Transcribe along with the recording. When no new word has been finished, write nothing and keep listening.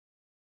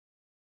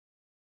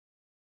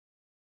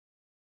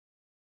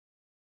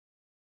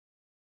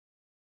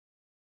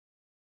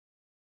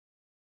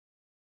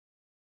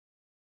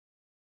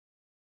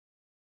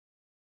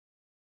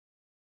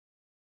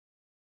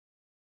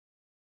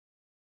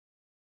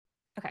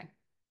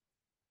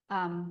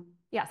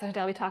Yeah, so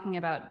today I'll be talking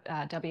about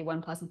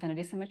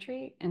W1+infinity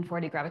symmetry in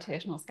 4D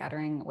gravitational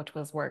scattering, which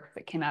was work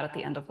that came out at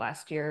the end of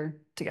last year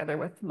together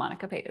with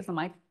Monica Pate. Does the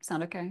mic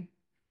sound okay?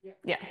 Yeah.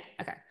 Yeah,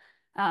 okay.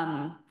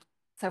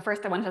 So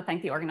first I wanted to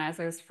thank the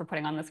organizers for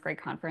putting on this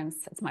great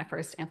conference. It's my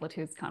first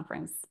Amplitudes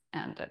conference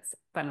and it's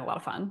been a lot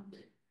of fun.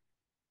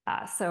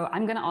 So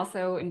I'm going to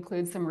also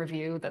include some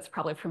review that's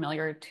probably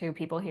familiar to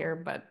people here,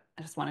 but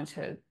I just wanted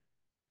to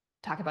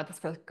talk about this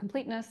for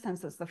completeness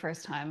since it's the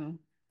first time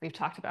we've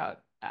talked about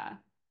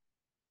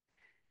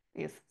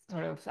these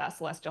sort of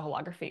celestial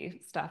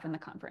holography stuff in the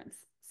conference.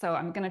 So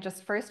I'm going to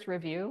just first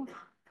review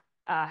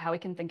how we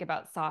can think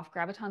about soft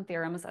graviton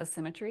theorems as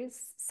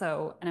symmetries.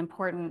 So an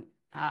important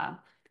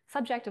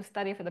subject of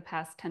study for the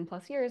past 10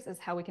 plus years is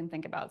how we can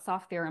think about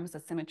soft theorems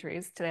as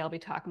symmetries. Today I'll be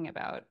talking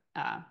about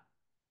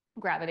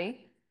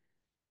gravity.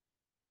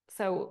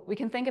 So we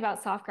can think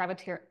about soft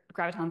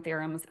graviton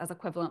theorems as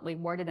equivalently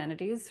word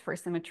identities for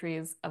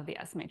symmetries of the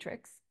S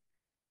matrix.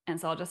 And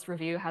so I'll just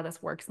review how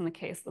this works in the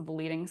case of the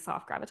leading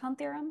soft graviton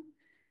theorem.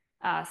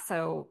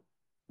 So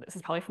this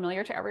is probably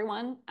familiar to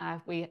everyone.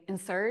 We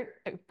insert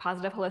a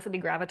positive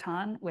helicity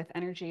graviton with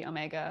energy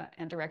omega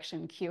and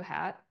direction q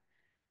hat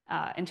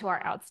into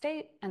our out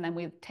state, and then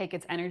we take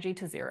its energy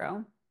to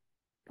 0.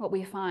 What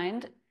we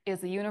find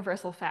is a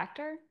universal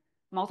factor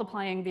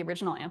multiplying the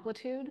original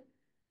amplitude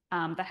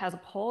that has a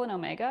pole in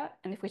omega.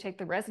 And if we take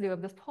the residue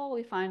of this pole,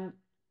 we find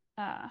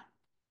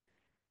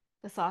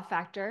the soft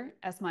factor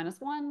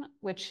S-1,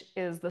 which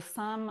is the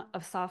sum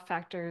of soft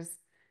factors,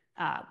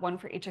 one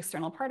for each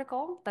external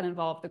particle that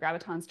involve the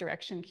graviton's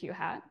direction q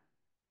hat.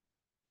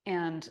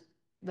 And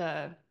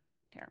so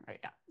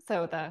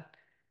the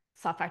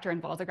soft factor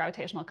involves a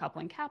gravitational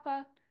coupling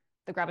kappa,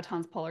 the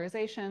graviton's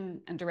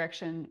polarization and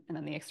direction, and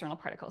then the external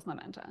particle's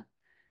momenta.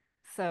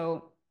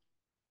 So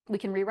we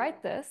can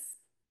rewrite this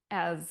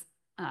as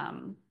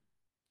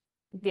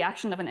the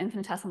action of an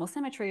infinitesimal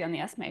symmetry on the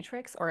S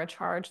matrix, or a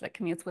charge that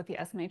commutes with the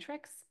S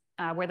matrix,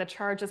 where the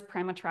charge is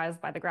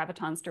parametrized by the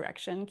graviton's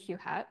direction, q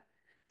hat.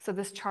 So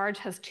this charge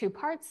has two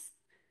parts,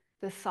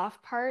 the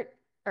soft part,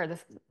 or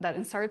this that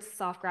inserts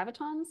soft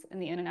gravitons in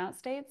the in and out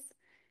states,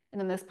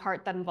 and then this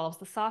part that involves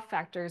the soft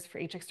factors for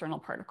each external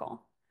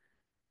particle.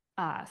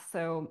 If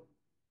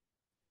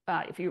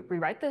you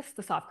rewrite this,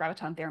 the soft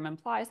graviton theorem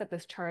implies that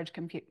this charge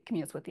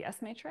commutes with the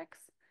S matrix.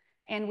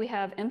 And we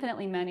have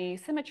infinitely many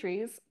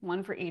symmetries,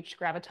 one for each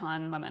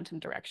graviton momentum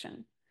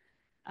direction.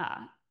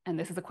 And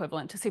this is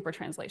equivalent to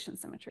supertranslation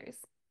symmetries.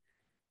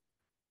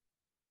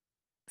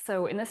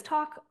 So in this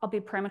talk, I'll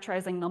be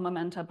parametrizing null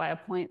momenta by a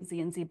point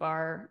z and z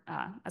bar,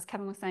 as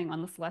Kevin was saying,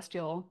 on the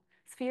celestial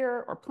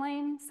sphere or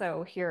plane.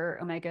 So here,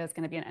 omega is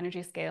going to be an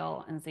energy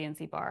scale, and z and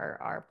z bar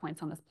are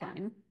points on this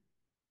plane.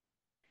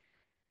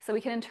 So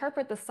we can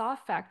interpret the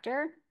soft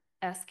factor,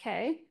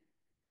 sk,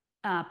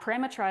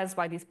 parameterized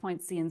by these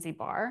points z and z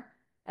bar,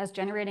 as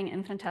generating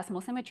infinitesimal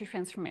symmetry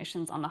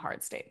transformations on the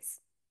hard states.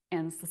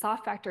 And the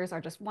soft factors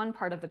are just one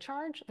part of the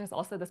charge. There's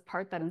also this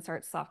part that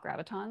inserts soft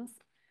gravitons.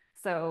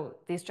 So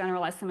these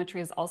generalized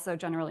symmetries also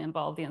generally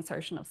involve the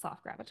insertion of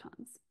soft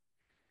gravitons.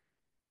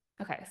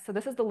 Okay, so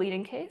this is the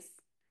leading case.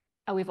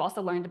 We've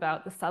also learned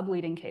about the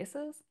sub-leading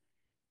cases.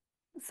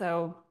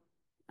 So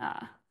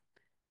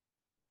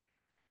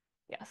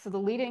so the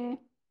leading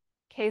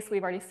case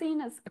we've already seen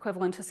is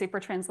equivalent to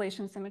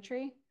supertranslation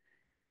symmetry.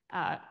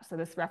 So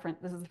this is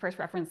the first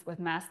reference with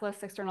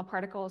massless external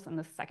particles, and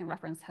the second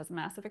reference has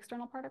massive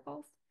external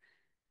particles.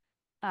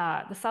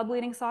 The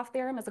subleading soft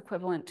theorem is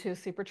equivalent to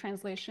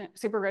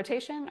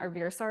superrotation or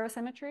Virasoro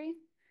symmetry.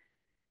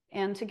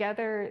 And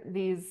together,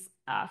 these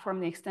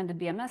form the extended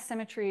BMS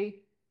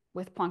symmetry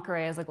with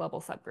Poincare as a global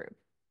subgroup.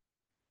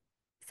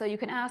 So you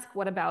can ask,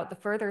 what about the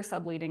further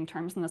subleading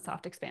terms in the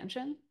soft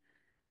expansion?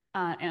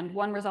 And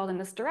one result in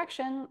this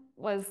direction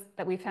was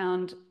that we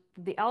found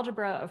the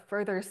algebra of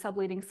further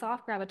subleading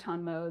soft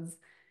graviton modes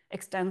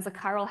extends the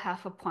chiral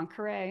half of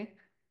Poincare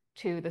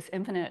to this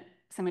infinite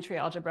symmetry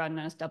algebra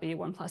known as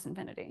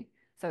W1+infinity.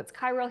 So it's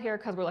chiral here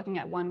because we're looking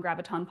at one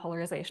graviton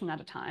polarization at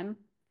a time.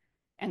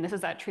 And this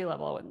is at tree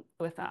level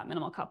with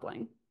minimal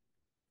coupling.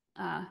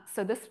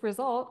 So this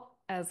result,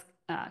 as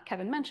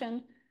Kevin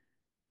mentioned,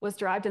 was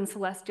derived in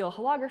celestial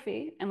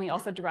holography, and we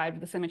also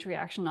derived the symmetry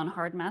action on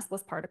hard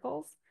massless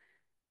particles.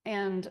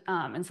 And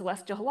in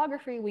celestial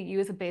holography, we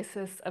use a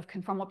basis of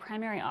conformal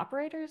primary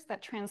operators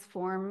that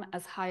transform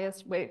as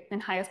highest weight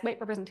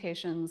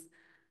representations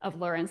of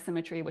Lorentz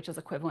symmetry, which is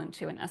equivalent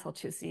to an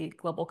SL2C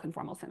global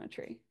conformal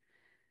symmetry.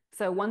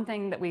 So one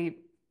thing that we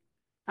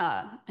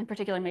in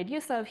particular made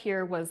use of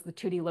here was the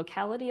 2D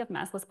locality of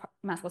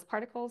massless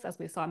particles. As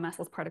we saw,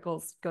 massless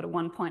particles go to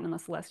one point in the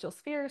celestial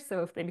sphere.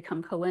 So if they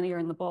become collinear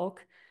in the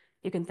bulk,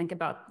 you can think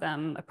about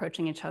them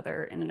approaching each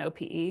other in an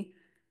OPE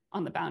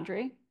on the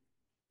boundary.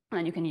 And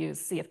then you can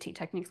use CFT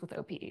techniques with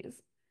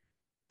OPEs.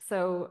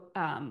 So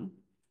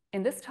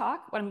in this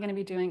talk, what I'm going to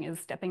be doing is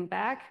stepping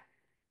back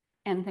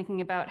and thinking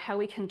about how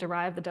we can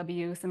derive the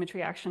W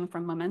symmetry action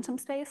from momentum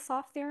space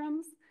soft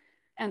theorems,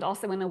 and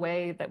also in a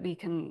way that we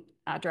can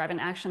derive an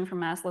action from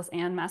massless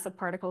and massive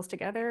particles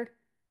together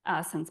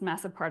since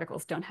massive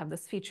particles don't have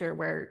this feature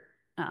where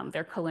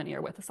they're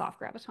collinear with a soft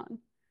graviton.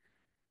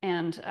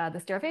 And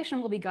this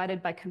derivation will be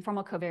guided by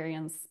conformal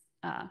covariance,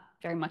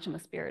 very much in the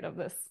spirit of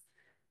this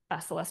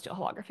celestial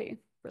holography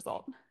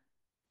result.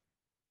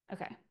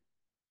 Okay,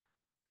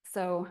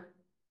 so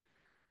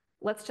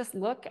let's just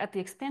look at the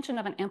expansion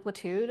of an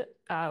amplitude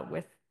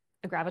with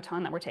a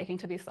graviton that we're taking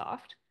to be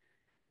soft.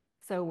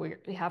 So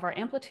we have our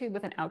amplitude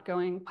with an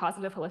outgoing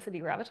positive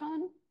helicity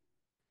graviton.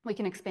 We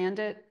can expand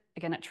it,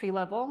 again, at tree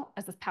level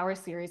as this power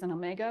series in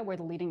omega, where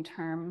the leading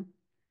term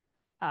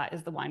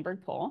is the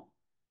Weinberg pole,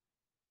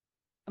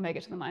 omega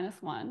to the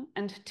 -1.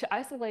 And to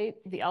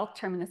isolate the Lth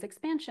term in this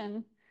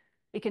expansion,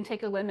 we can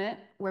take a limit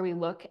where we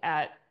look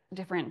at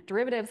different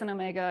derivatives in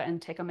omega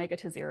and take omega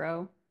to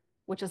 0,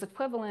 which is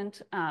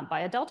equivalent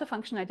by a delta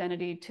function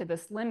identity to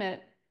this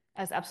limit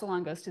as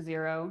epsilon goes to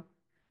 0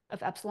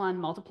 of epsilon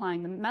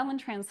multiplying the Mellin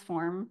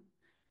transform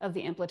of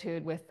the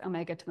amplitude with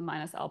omega to the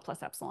 -L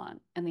plus epsilon.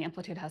 And the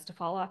amplitude has to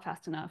fall off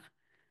fast enough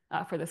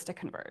for this to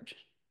converge.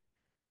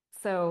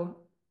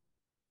 So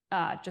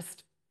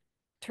just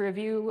to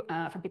review,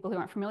 for people who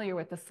aren't familiar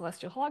with the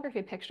celestial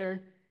holography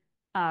picture,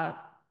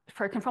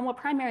 for a conformal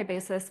primary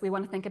basis, we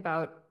want to think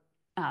about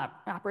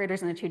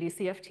operators in a 2D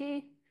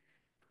CFT.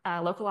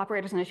 Local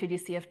operators in a 2D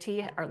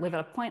CFT live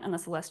at a point on the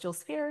celestial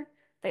sphere.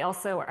 They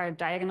also are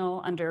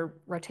diagonal under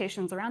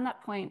rotations around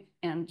that point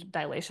and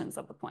dilations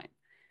of the point.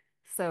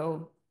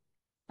 So,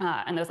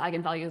 and those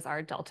eigenvalues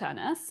are delta and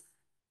s.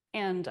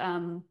 And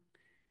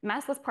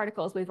massless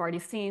particles, we've already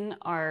seen,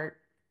 are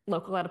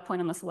local at a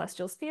point on the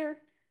celestial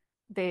sphere.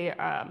 They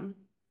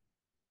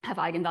have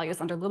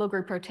eigenvalues under little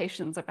group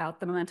rotations about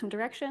the momentum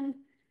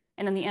direction.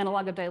 And then the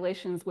analog of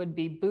dilations would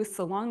be boosts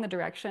along the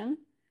direction.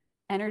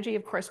 Energy,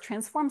 of course,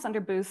 transforms under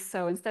boosts.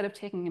 So instead of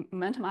taking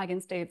momentum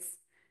eigenstates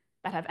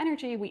that have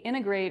energy, we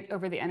integrate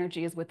over the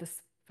energies with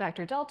this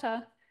factor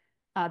delta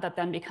that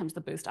then becomes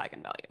the boost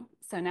eigenvalue.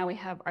 So now we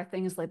have our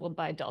things labeled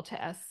by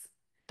delta S,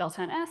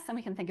 delta and S, and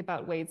we can think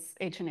about weights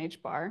H and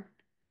H bar,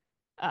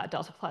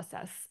 delta plus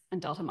S,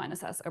 and delta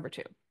minus S over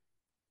 2.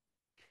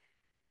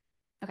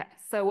 Okay,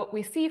 so what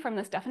we see from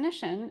this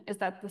definition is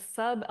that the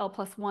sub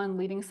L+1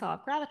 leading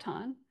soft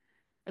graviton,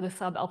 or the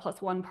sub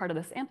L+1 part of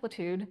this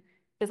amplitude,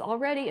 is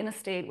already in a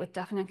state with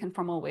definite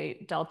conformal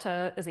weight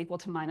delta is equal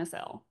to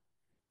 -L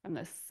from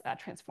this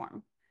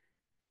transform.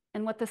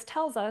 And what this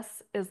tells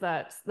us is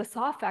that the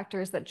soft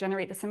factors that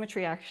generate the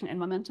symmetry action in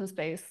momentum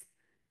space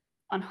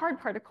on hard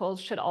particles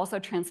should also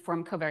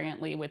transform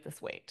covariantly with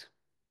this weight.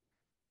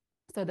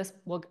 So this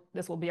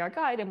will be our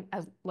guide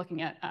as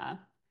looking at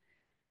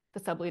the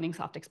subleading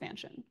soft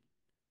expansion.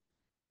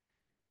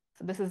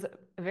 So this is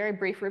a very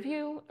brief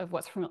review of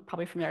what's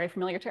probably very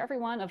familiar to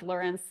everyone of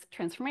Lorentz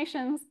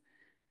transformations,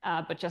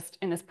 but just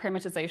in this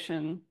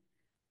parametrization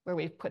where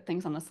we put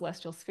things on the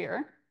celestial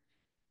sphere.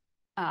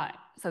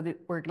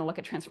 We're going to look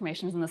at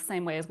transformations in the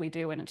same way as we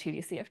do in a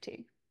 2D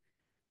CFT.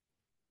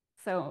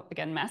 So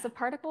again, massive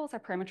particles are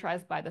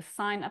parameterized by the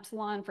sign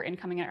epsilon for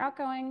incoming and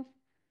outgoing,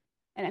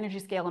 an energy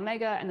scale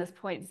omega, and this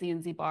point z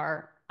and z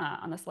bar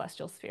on the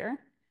celestial sphere.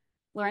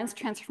 Lorentz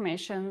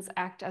transformations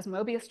act as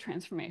Mobius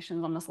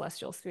transformations on the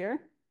celestial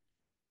sphere.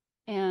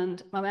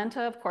 And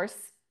momenta, of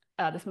course,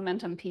 this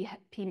momentum p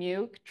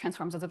mu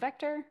transforms as a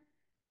vector.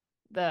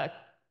 The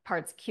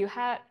parts q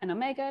hat and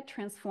omega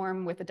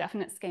transform with a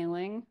definite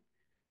scaling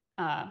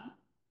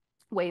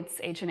weights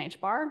h and h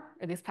bar,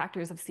 or these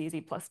factors of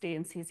cz plus d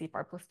and cz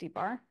bar plus d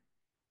bar.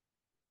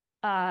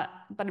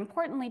 But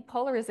importantly,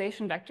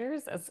 polarization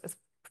vectors, as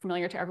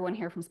familiar to everyone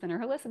here from spinor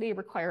helicity,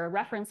 require a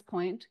reference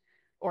point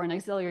or an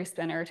auxiliary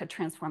spinor to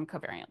transform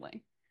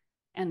covariantly.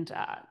 And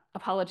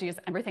apologies,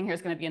 everything here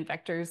is going to be in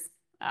vectors.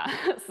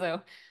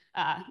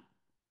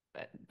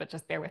 But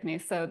just bear with me.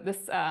 So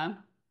this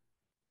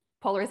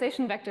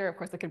polarization vector, of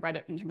course, we could write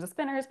it in terms of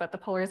spinors, but the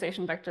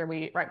polarization vector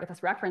we write with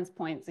this reference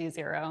point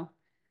z0.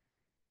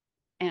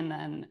 And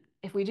then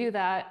if we do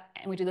that,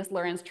 and we do this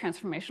Lorentz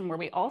transformation where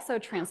we also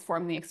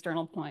transform the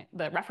external point,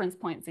 the reference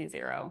point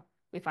z0,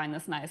 we find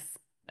this nice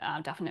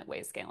definite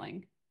wave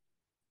scaling.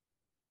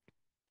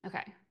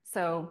 Okay,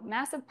 so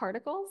massive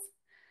particles,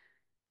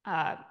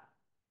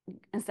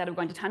 instead of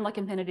going to time like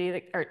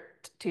infinity, or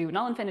to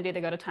null infinity,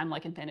 they go to time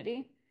like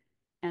infinity.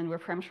 And we're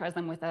parameterize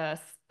them with a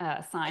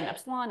sign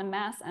epsilon, a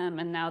mass m,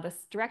 and now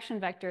this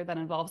direction vector that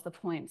involves the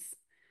points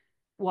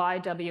y,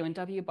 w, and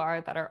w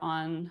bar that are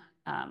on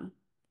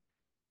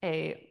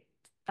a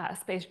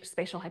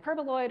spatial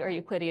hyperboloid or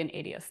Euclidean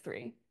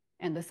ADS3.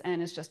 And this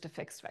n is just a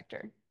fixed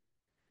vector.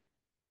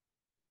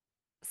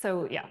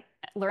 So yeah,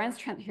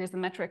 here's the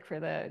metric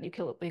for the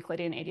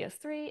Euclidean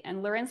ADS3,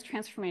 and Lorentz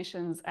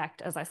transformations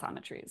act as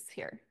isometries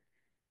here.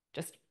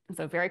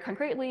 So very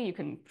concretely, you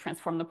can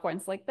transform the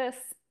points like this,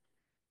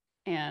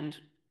 and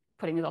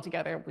putting these all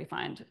together, we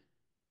find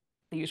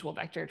the usual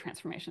vector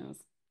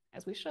transformations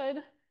as we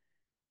should.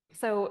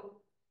 So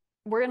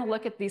we're going to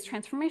look at these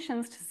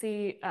transformations to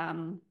see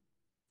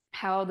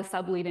how the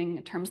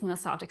subleading terms in the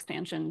soft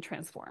expansion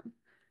transform.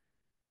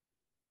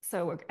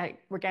 So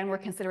again, we're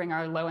considering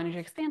our low energy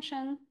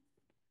expansion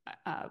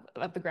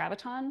of the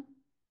graviton.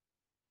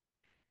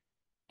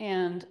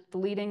 And the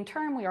leading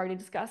term we already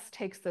discussed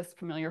takes this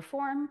familiar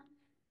form.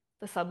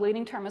 The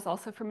subleading term is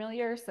also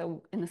familiar.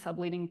 So in the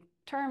subleading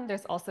term,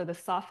 there's also the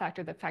soft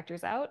factor that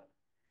factors out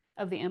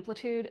of the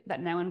amplitude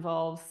that now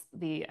involves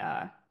the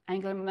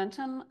angular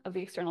momentum of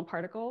the external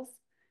particles.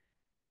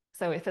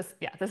 So if this,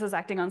 yeah, this is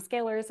acting on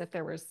scalars. If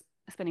there was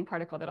a spinning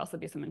particle, there'd also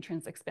be some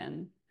intrinsic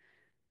spin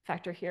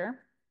factor here.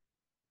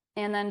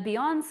 And then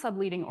beyond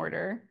subleading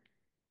order,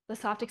 the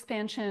soft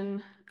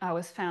expansion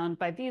was found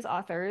by these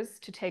authors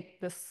to take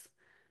this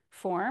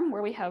form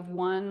where we have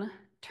one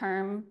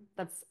term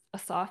that's a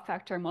soft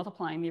factor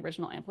multiplying the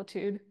original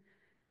amplitude,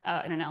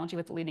 in analogy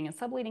with the leading and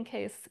subleading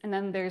case. And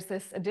then there's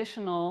this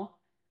additional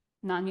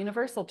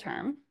non-universal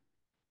term.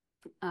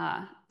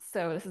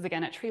 So this is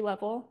again at tree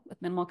level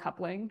with minimal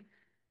coupling.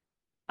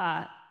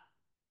 So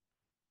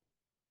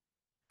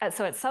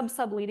at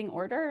sub-subleading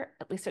order,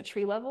 at least at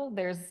tree level,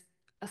 there's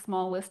a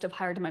small list of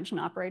higher dimension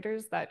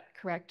operators that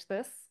correct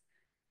this.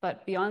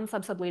 But beyond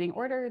sub-subleading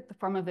order, the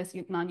form of this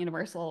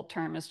non-universal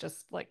term is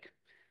just like,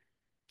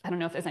 I don't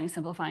know if there's any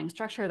simplifying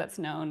structure that's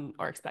known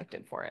or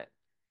expected for it.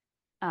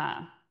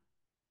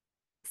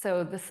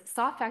 So this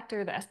soft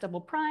factor, the S double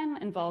prime,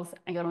 involves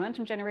angular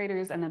momentum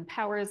generators and then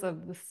powers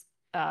of this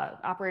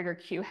operator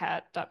Q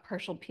hat dot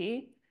partial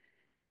P.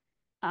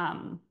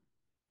 And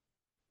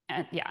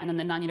then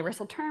the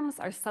non-universal terms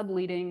are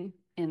subleading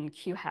in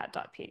Q hat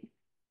dot P.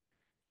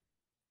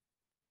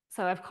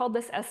 So I've called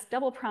this S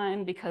double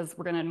prime because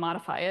we're going to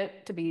modify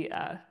it to be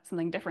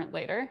something different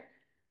later.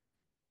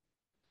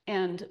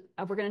 And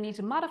we're going to need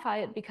to modify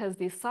it because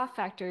these soft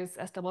factors,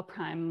 S double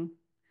prime,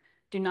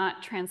 do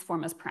not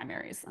transform as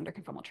primaries under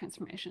conformal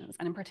transformations.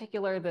 And in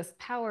particular, this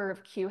power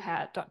of Q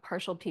hat dot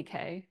partial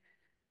PK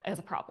is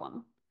a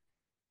problem.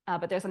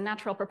 But there's a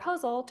natural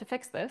proposal to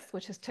fix this,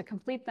 which is to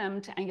complete them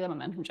to angular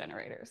momentum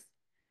generators.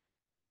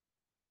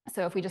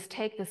 So if we just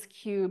take this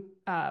Q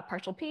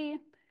partial P,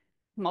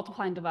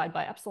 multiply and divide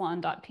by epsilon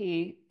dot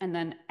P, and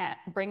then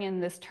bring in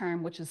this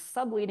term, which is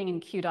subleading in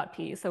Q dot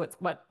P. So it's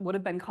what would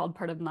have been called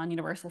part of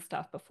non-universal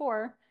stuff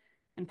before,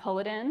 and pull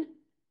it in.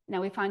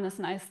 Now we find this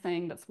nice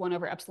thing that's 1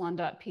 over epsilon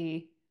dot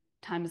P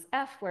times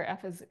F, where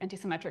F is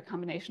antisymmetric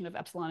combination of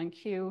epsilon and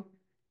Q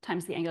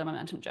times the angular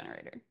momentum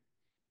generator.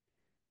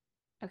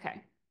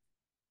 Okay.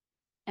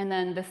 And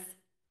then this,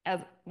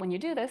 when you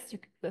do this,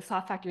 the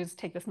soft factors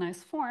take this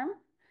nice form,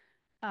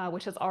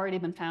 which has already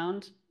been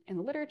found in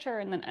the literature,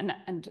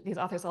 and these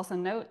authors also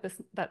note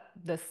that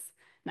this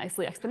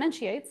nicely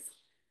exponentiates.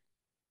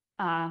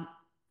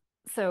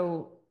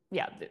 So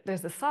yeah,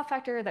 there's this soft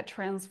factor that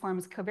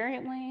transforms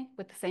covariantly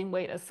with the same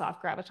weight as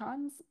soft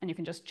gravitons, and you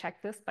can just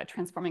check this by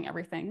transforming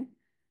everything.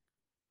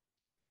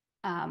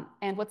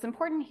 And what's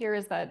important here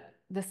is that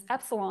this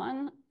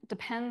epsilon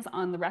depends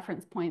on the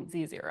reference point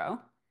Z0.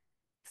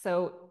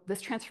 So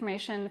this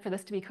transformation, for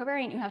this to be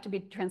covariant, you have to be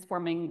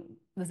transforming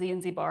the Z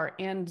and Z bar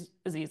and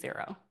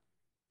Z0,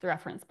 the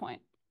reference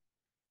point,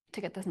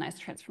 to get this nice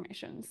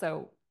transformation.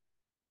 So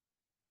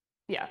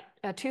yeah,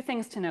 two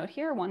things to note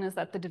here. One is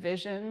that the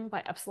division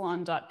by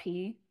epsilon dot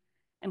P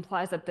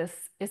implies that this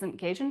isn't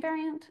gauge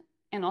invariant.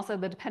 And also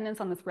the dependence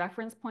on this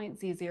reference point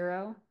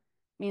Z0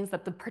 means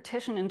that the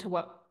partition into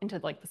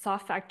like the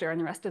soft factor and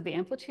the rest of the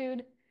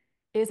amplitude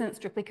isn't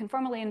strictly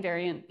conformally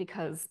invariant,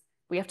 because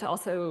we have to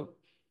also,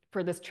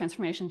 for this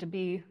transformation to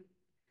be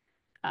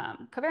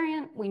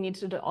covariant, we need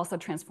to also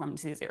transform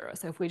Z0.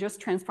 So if we just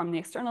transform the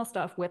external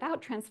stuff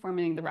without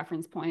transforming the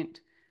reference point,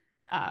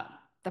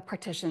 the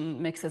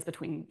partition mixes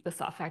between the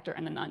soft factor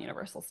and the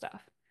non-universal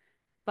stuff.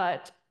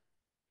 But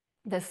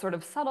this sort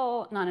of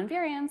subtle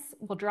non-invariance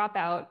will drop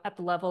out at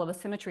the level of a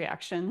symmetry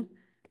action,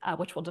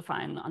 which we'll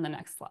define on the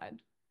next slide.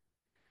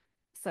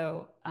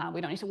 So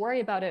we don't need to worry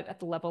about it at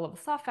the level of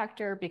the soft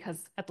factor, because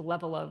at the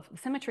level of the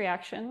symmetry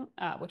action,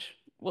 which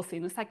we'll see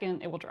in a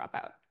second, it will drop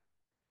out.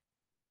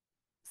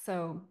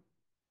 So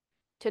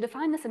to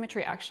define the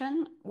symmetry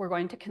action, we're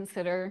going to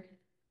consider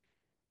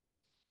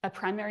a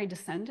primary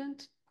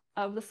descendant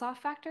of the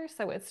soft factor.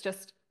 So it's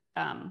just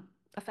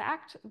a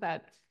fact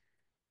that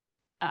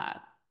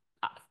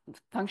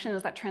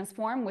functions that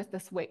transform with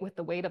this weight, with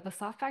the weight of the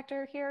soft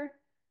factor here,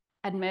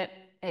 admit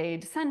a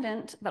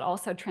descendant that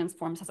also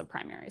transforms as a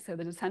primary. So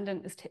the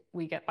descendant is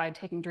we get by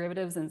taking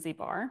derivatives in Z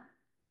bar.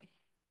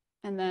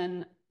 And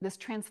then this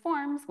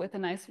transforms with a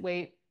nice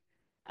weight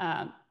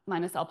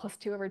minus L plus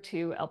 2 over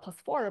 2, L plus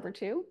 4 over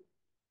 2.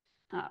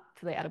 So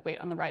they added weight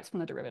on the rights from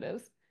the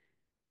derivatives.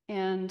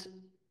 And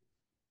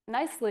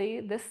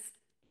nicely, this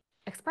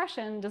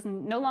expression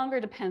no longer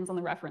depends on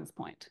the reference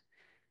point.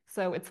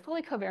 So it's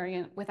fully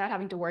covariant without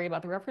having to worry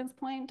about the reference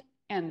point.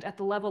 And at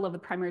the level of the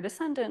primary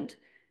descendant,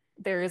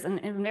 there is an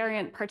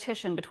invariant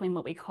partition between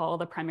what we call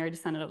the primary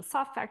descendant of the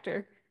soft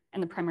factor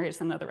and the primary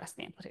descendant of the rest of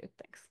the amplitude.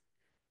 Thanks.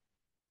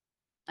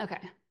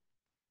 Okay.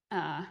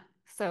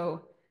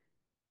 So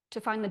to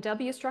find the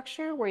W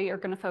structure, we are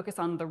going to focus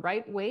on the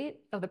right weight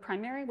of the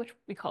primary, which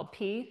we call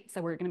P.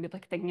 So we're going to be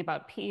like thinking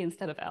about P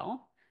instead of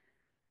L.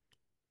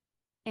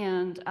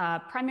 And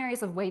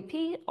primaries of weight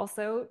P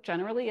also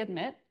generally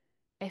admit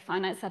a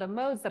finite set of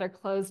modes that are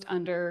closed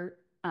under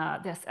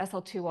this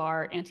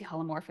SL2R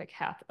anti-holomorphic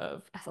half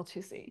of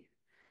SL2C.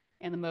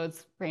 And the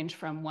modes range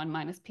from 1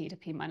 minus p to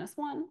p minus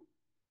 1.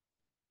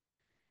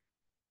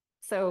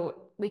 So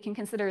we can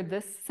consider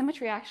this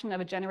symmetry action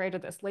of a generator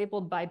that's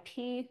labeled by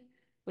p,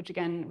 which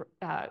again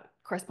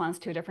corresponds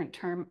to the different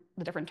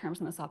terms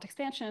in the soft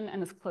expansion,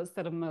 and this closed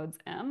set of modes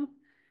m,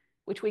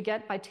 which we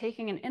get by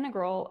taking an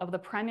integral of the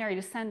primary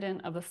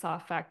descendant of the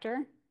soft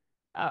factor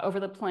over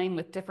the plane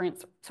with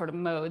different sort of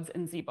modes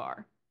in z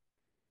bar.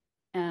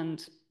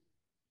 And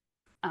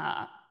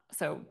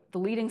so the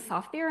leading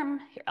soft theorem,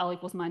 here L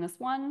equals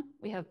 -1,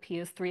 we have p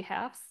as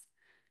 3/2.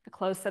 The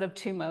closed set of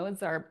two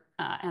modes are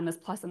m is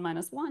plus and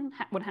minus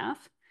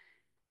 1/2.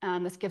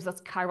 And this gives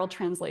us chiral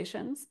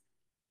translations.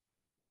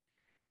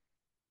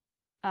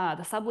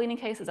 The subleading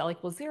case is L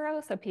equals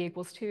 0, so p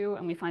equals 2,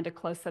 and we find a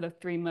closed set of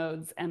three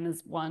modes, m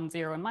is 1,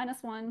 0, and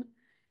 -1,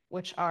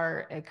 which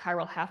are a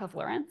chiral half of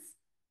Lorentz.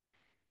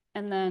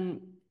 And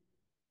then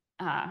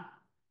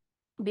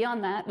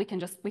beyond that, we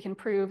can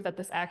prove that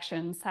this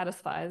action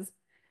satisfies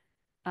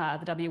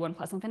the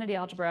W1+infinity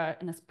algebra,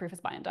 and this proof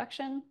is by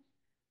induction.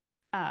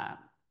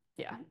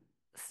 Yeah,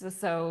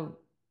 so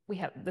we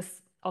have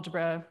this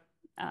algebra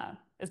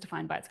is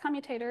defined by its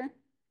commutator,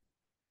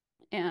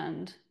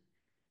 and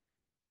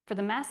for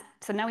the mass,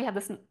 so now we have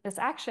this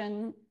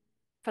action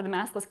for the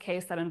massless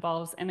case that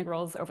involves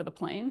integrals over the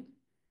plane,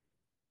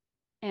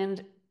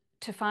 and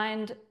to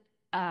find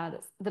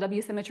the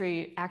W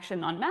symmetry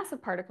action on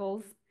massive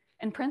particles,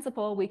 in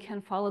principle, we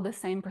can follow the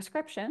same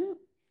prescription,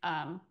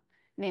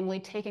 namely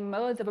taking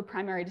modes of a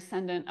primary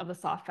descendant of the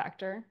soft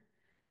factor,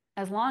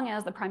 as long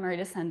as the primary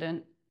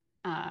descendant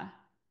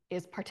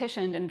is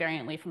partitioned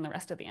invariantly from the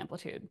rest of the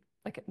amplitude,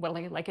 like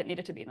it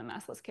needed to be in the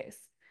massless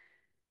case.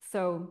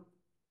 So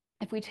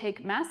if we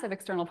take massive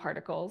external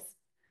particles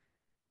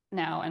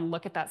now and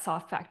look at that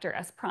soft factor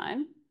S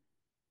prime,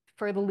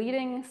 for the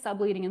leading,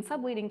 subleading,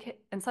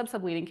 and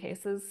sub-subleading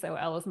cases, so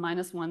L is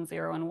 -1,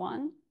 0, and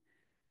 1,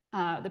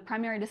 the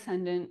primary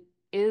descendant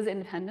is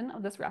independent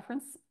of this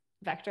reference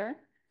vector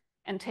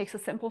and takes a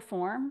simple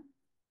form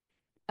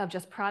of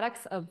just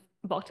products of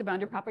bulk to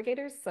boundary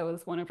propagators, so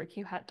it's 1 over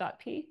q hat dot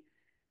p,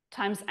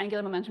 times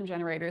angular momentum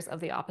generators of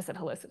the opposite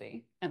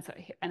helicity, and so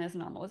n is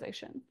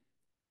normalization.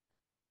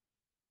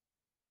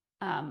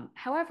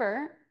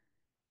 However,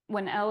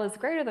 when L is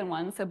greater than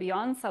 1, so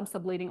beyond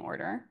sub-subleading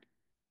order,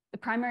 the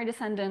primary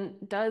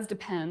descendant does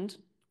depend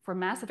for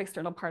massive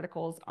external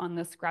particles on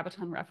this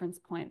graviton reference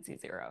point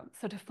Z0.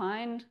 So to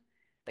find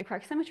the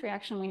correct symmetry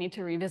action, we need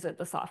to revisit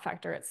the soft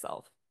factor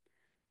itself.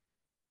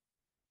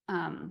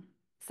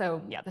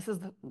 So yeah, this is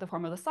the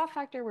form of the soft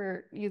factor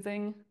we're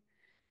using.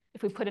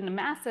 If we put in a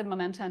massive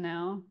momenta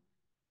now,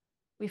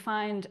 we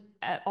find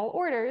at all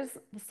orders,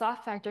 the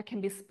soft factor can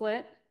be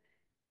split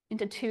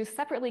into two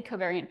separately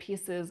covariant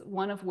pieces,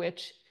 one of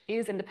which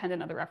is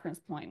independent of the reference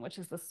point, which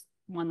is this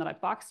one that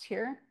I've boxed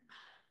here.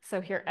 So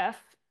here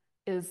F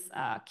is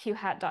q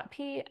hat dot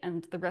p,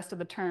 and the rest of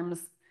the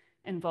terms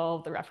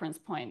involve the reference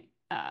point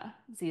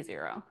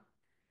Z0.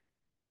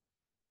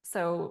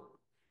 So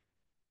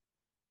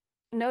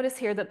notice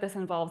here that this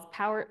involves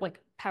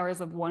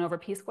powers of 1 over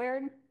p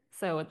squared.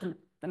 So in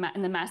the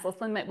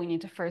massless limit, we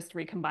need to first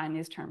recombine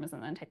these terms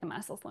and then take the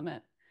massless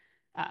limit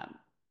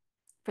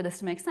for this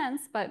to make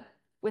sense. But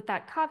with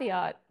that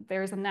caveat,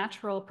 there's a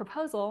natural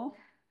proposal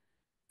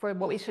for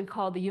what we should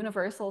call the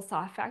universal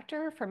soft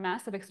factor for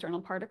massive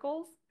external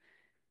particles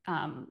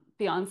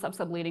beyond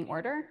sub-subleading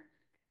order.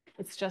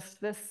 It's just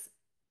this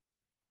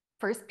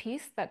first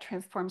piece that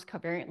transforms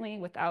covariantly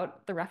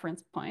without the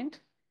reference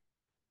point.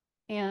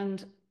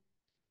 And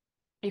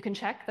you can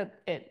check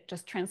that it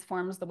just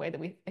transforms the way that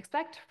we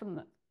expect from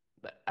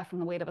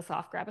the weight of a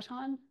soft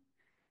graviton.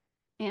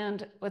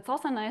 And what's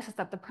also nice is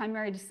that the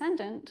primary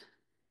descendant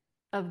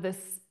of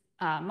this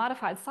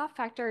modified soft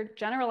factor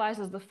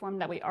generalizes the form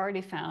that we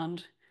already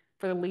found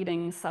for the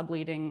leading,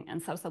 subleading,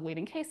 and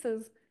sub-subleading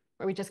cases,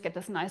 where we just get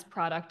this nice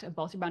product of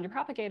bulk to boundary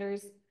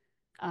propagators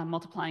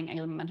multiplying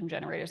angular momentum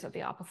generators of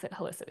the opposite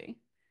helicity.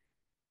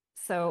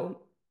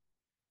 So,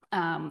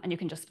 and you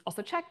can just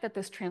also check that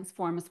this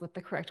transforms with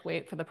the correct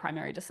weight for the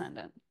primary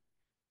descendant.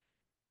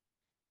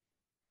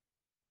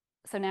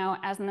 So now,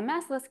 as in the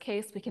massless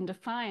case, we can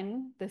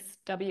define this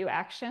W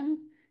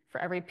action for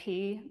every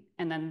P,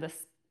 and then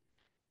this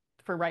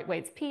for right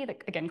weights P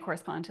that again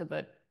correspond to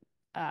the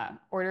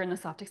order in the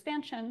soft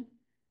expansion,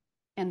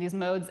 and these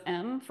modes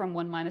M from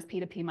 1 minus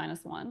P to P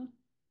minus 1.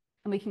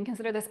 And we can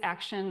consider this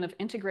action of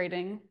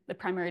integrating the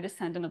primary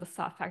descendant of the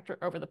soft factor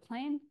over the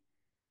plane,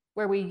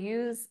 where we can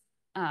use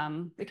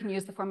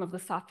the form of the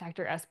soft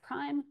factor S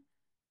prime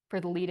for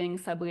the leading,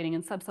 subleading,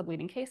 and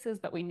sub-subleading cases,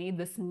 but we need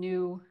this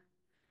new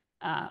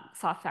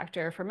soft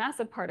factor for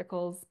massive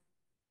particles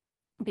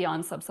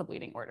beyond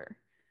sub-subleading order.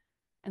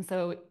 And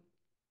so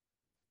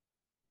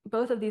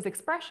both of these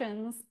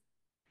expressions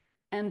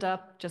end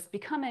up just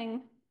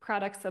becoming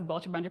products of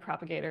bulk to boundary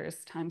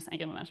propagators times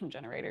angular momentum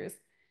generators,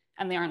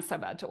 and they aren't so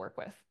bad to work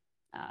with.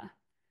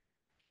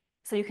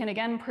 So you can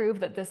again prove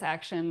that this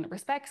action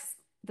respects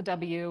the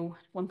W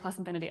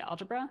 1+infinity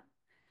algebra.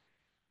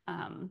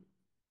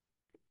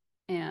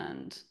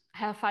 And I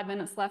have 5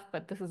 minutes left,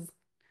 but this is,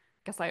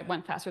 I guess I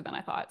went faster than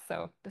I thought.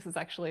 So this is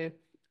actually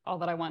all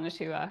that I wanted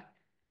to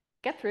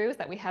get through, is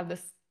that we have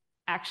this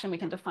action we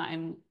can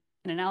define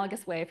in an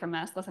analogous way for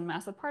massless and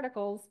massive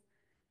particles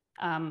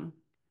um,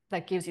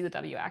 that gives you the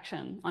W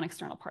action on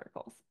external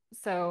particles.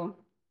 So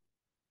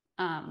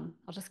I'll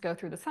just go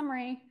through the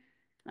summary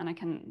and I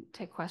can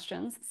take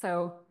questions.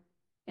 So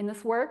in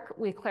this work,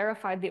 we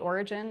clarified the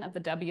origin of the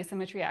W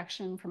symmetry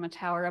action from a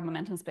tower of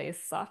momentum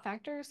space soft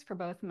factors for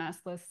both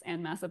massless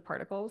and massive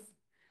particles.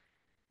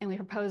 And we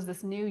proposed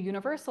this new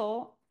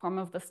universal form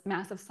of the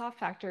massive soft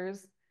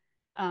factors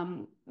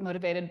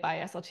motivated by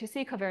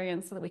SL2C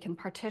covariance so that we can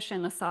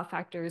partition the soft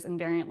factors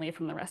invariantly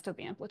from the rest of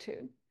the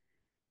amplitude.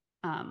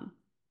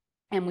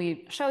 And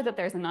we showed that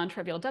there's a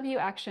non-trivial W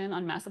action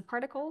on massive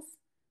particles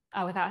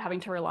without having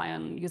to rely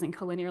on using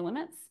collinear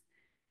limits.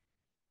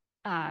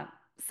 And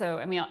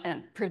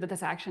prove that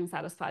this action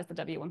satisfies the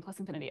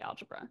W1+infinity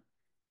algebra.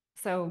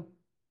 So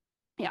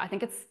yeah, I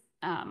think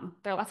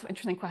there are lots of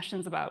interesting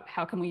questions about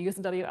how can we use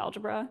the W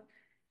algebra.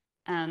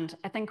 And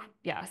I think,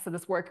 yeah, so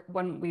this work,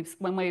 one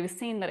way we've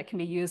seen that it can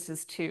be used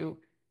is to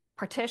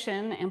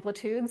partition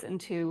amplitudes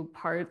into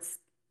parts,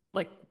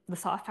 like the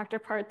soft factor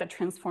part that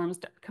transforms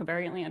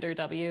covariantly under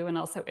W and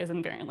also is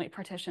invariantly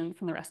partitioned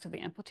from the rest of the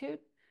amplitude.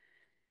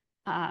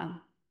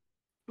 But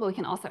we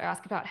can also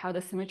ask about how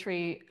the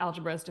symmetry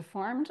algebra is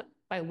deformed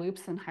by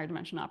loops and higher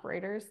dimension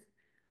operators.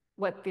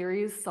 What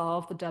theories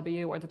solve the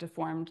W or the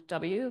deformed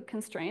W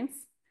constraints?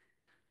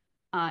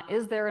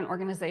 Is there an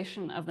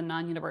organization of the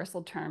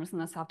non-universal terms in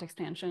the soft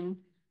expansion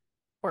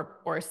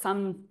or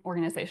some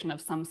organization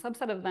of some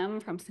subset of them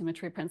from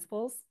symmetry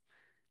principles?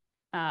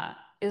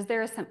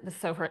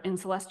 In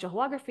celestial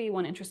holography,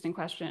 one interesting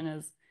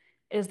question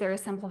is there a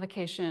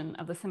simplification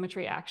of the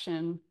symmetry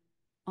action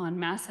on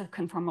massive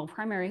conformal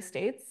primary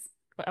states,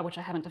 which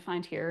I haven't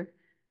defined here,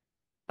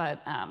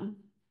 but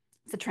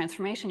it's a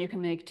transformation you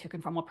can make to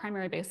conformal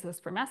primary basis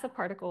for massive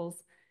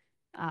particles.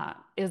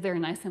 Is there a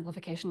nice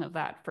simplification of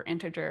that for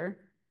integer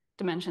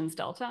dimensions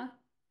delta?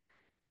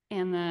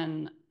 And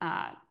then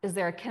is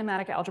there a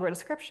kinematic algebra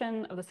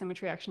description of the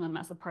symmetry action on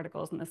massive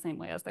particles in the same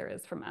way as there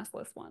is for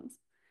massless ones?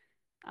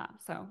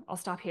 So I'll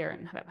stop here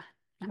and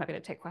I'm happy to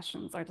take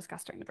questions or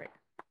discuss during the break.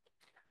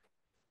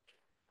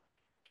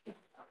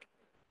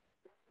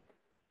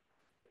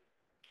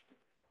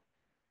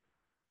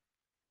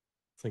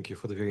 Thank you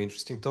for the very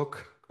interesting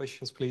talk.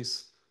 Questions,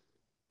 please.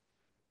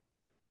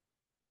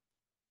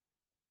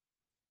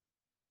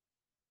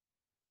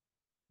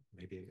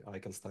 Maybe I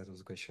can start with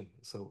a question.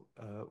 So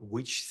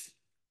which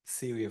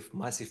theory of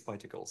massive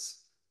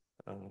particles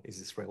is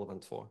this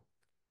relevant for?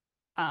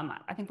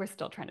 I think we're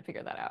still trying to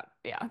figure that out.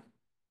 Yeah.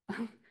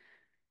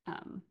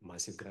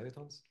 Massive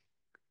gravitons?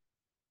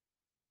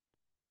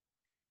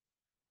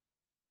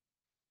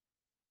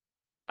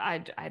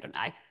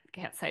 I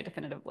can't say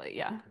definitively.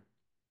 Yeah.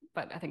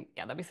 But I think,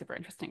 yeah, that'd be super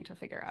interesting to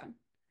figure out.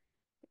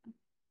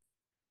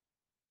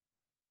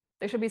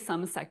 There should be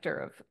some sector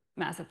of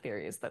massive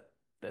theories that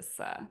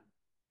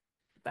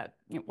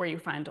where you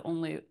find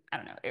only, I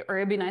don't know, or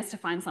it'd be nice to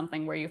find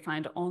something where you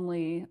find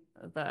only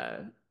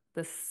the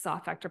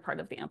soft factor part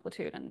of the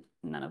amplitude and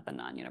none of the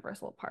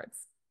non-universal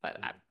parts. But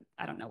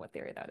I don't know what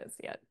theory that is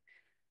yet.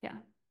 Yeah.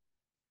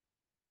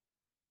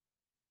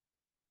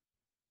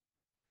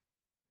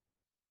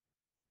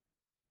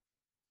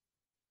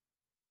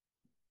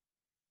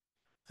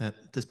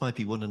 This might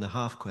be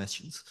 1.5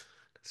 questions,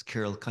 because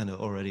Carol kind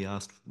of already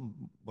asked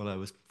what I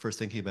was first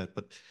thinking about.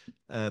 But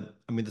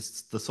I mean,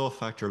 the soft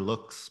factor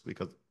looks,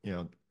 because,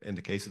 in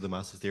the case of the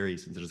massive theory,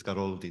 since it's got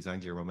all of these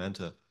angular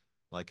momenta,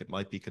 like it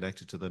might be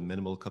connected to the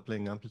minimal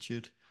coupling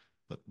amplitude,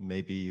 but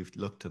maybe you've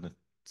looked and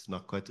it's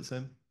not quite the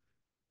same.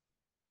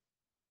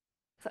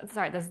 So,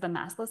 sorry, this is the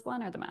massless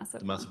one or the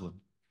massive The massive one.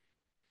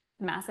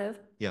 Massive?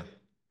 Yeah.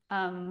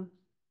 And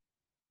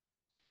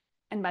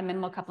by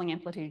minimal coupling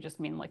amplitude, you just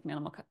mean like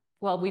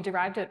well, we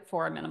derived it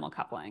for minimal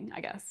coupling,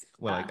 I guess.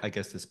 Well, I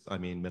guess I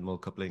mean minimal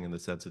coupling in the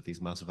sense of these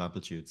massive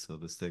amplitudes. So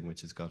this thing which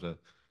has got a,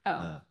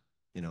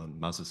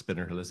 massive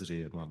spinor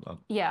helicity and whatnot.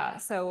 Yeah,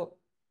 so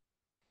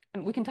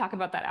we can talk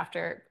about that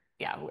after.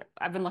 Yeah,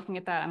 I've been looking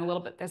at that.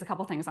 There's a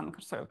couple things I'm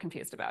sort of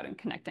confused about and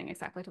connecting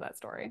exactly to that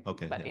story.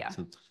 Okay, but yeah.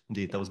 So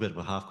indeed, that was a bit of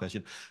a half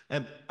question.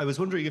 I was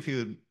wondering if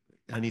you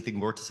had anything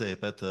more to say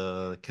about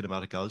the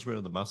kinematic algebra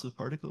and the massive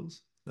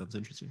particles. That was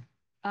interesting.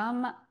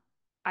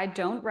 I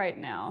don't right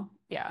now.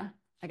 Yeah,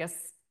 I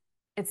guess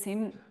it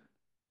seemed,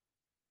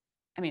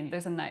 I mean,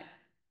 the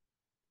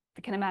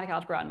kinematic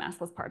algebra on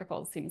massless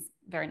particles seems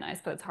very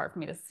nice, but it's hard for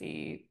me to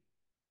see.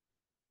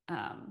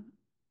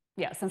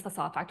 Yeah, since the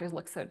soft factors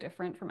look so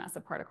different for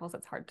massive particles,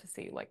 it's hard to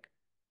see like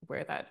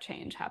where that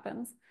change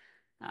happens.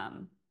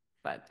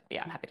 But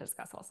yeah, I'm happy to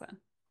discuss also.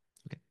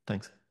 Okay,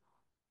 thanks.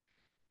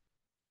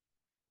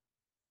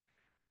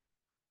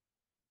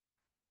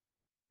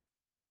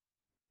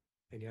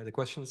 Any other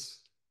questions?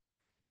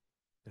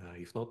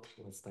 If not,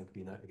 let's thank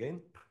Mina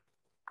again.